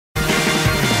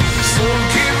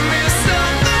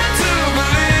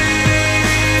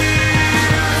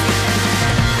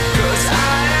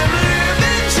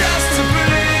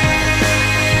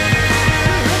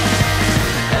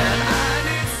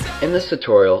In this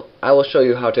tutorial, I will show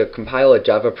you how to compile a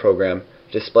Java program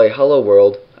to display Hello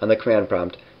World on the command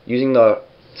prompt using the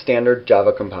standard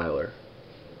Java compiler.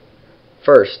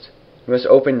 First, you must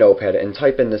open Notepad and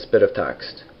type in this bit of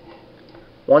text.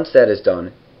 Once that is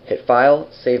done, hit File,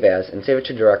 Save As, and save it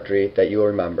to a directory that you will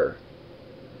remember.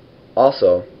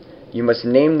 Also, you must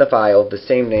name the file the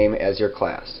same name as your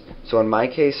class. So in my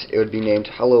case, it would be named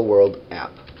Hello World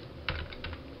App.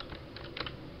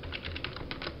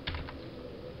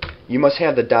 You must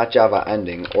have the .java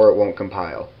ending or it won't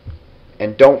compile.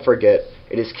 And don't forget,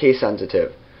 it is case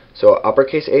sensitive, so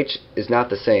uppercase H is not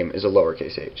the same as a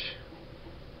lowercase h.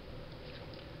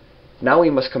 Now we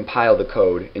must compile the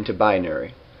code into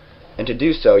binary, and to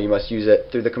do so you must use it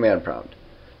through the command prompt.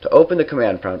 To open the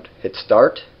command prompt, hit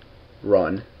Start,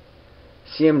 Run,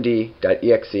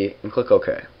 cmd.exe, and click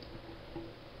OK.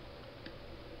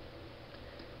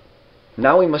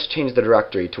 Now we must change the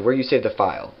directory to where you saved the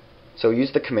file. So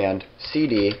use the command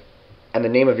cd and the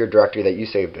name of your directory that you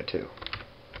saved it to.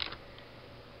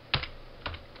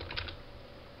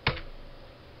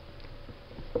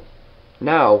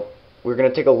 Now we're going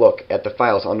to take a look at the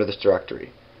files under this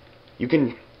directory. You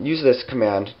can use this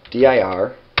command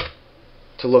dir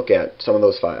to look at some of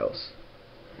those files.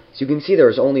 So you can see there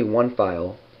is only one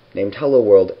file named Hello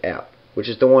World App, which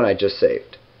is the one I just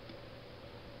saved.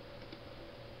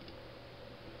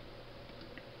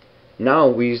 Now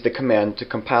we use the command to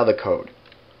compile the code,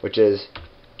 which is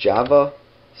Javac,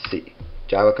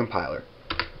 Java compiler,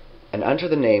 and enter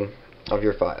the name of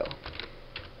your file.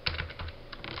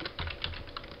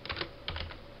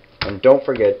 And don't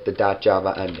forget the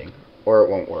 .java ending, or it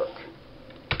won't work.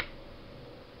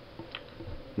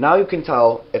 Now you can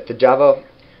tell if the Java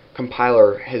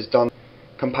compiler has done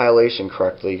compilation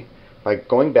correctly by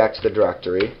going back to the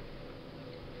directory,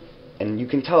 and you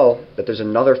can tell that there's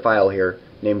another file here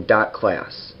named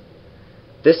 .class.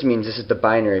 This means this is the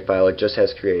binary file it just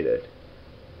has created.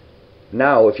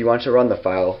 Now if you want to run the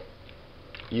file,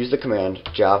 use the command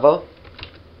java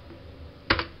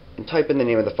and type in the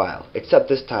name of the file, except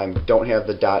this time don't have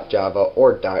the .java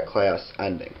or .class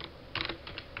ending.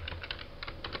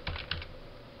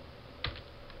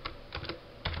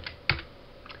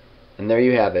 And there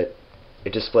you have it.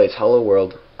 It displays Hello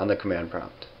World on the command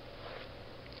prompt.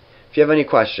 If you have any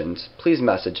questions, please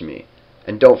message me.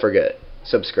 And don't forget,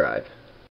 subscribe.